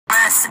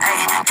mess,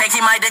 ayy. Can't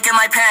keep my dick in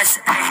my pants,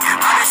 ayy.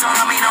 My bitch don't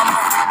love me no more,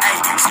 ayy.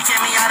 She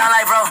kick me out, I'm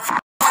like, bro.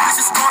 This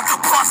is more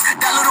plus.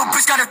 That little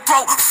bitch got a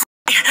throat.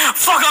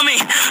 Fuck on me,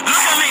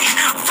 look at me,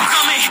 fuck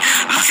on me,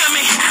 look at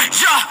me,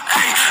 yo,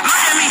 ayy,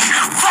 look at me,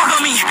 fuck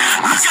on me,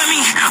 look at me,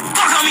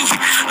 fuck on me,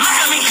 look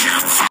at me.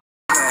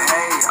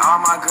 Hey,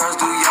 all my girls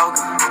do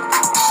yoga,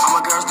 all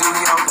my girls do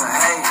yoga,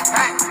 hey,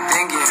 hey,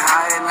 then get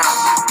high at night,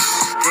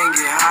 then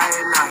get high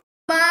at night.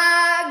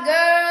 My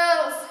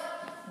girls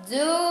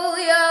do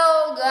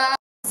yoga.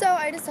 So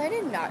I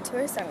decided not to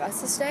wear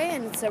sunglasses today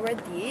and instead wear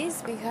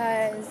these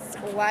because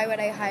why would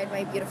I hide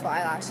my beautiful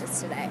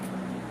eyelashes today?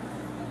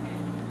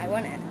 I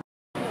wouldn't.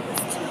 It was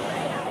too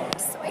bright out,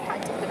 so I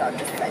had to put on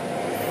this thing.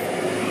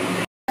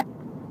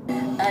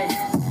 Ay,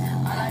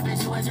 I like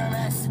bitch, you is your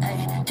mess.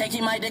 Ay, can't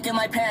keep my dick in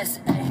my pants.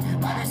 Ay,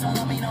 my bitch don't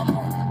love me no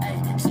more.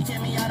 Ay, she kick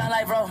me out, I'm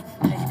like, bro.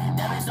 Ay,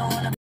 that bitch don't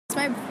wanna.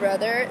 My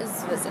brother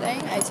is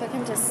visiting. I took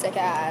him to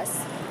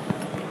sick-ass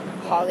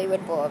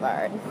Hollywood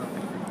Boulevard.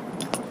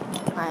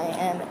 I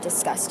am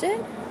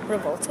disgusted,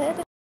 revolted.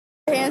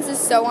 Her hands is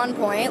so on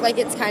point, like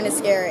it's kind of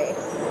scary.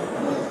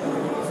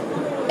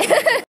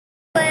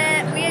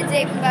 We at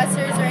Dave &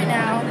 Buster's right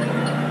now.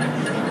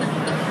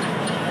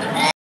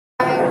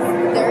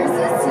 There's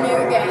this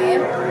new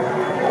game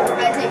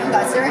at Dave &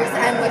 Buster's,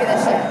 and look at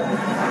this shit.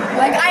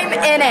 Like, I'm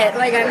in it.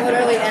 Like, I'm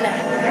literally in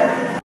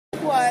it.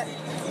 What?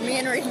 Me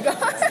and Ringo.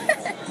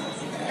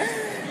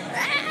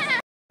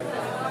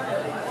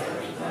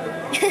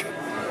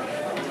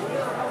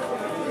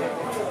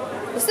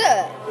 What's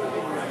up?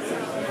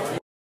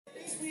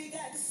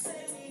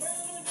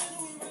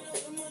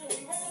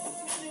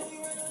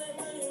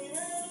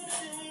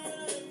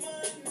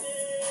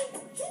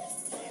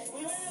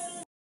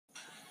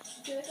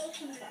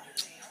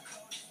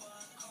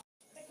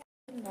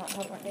 Not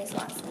hold my face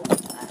last.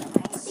 I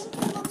think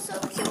you look so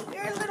cute.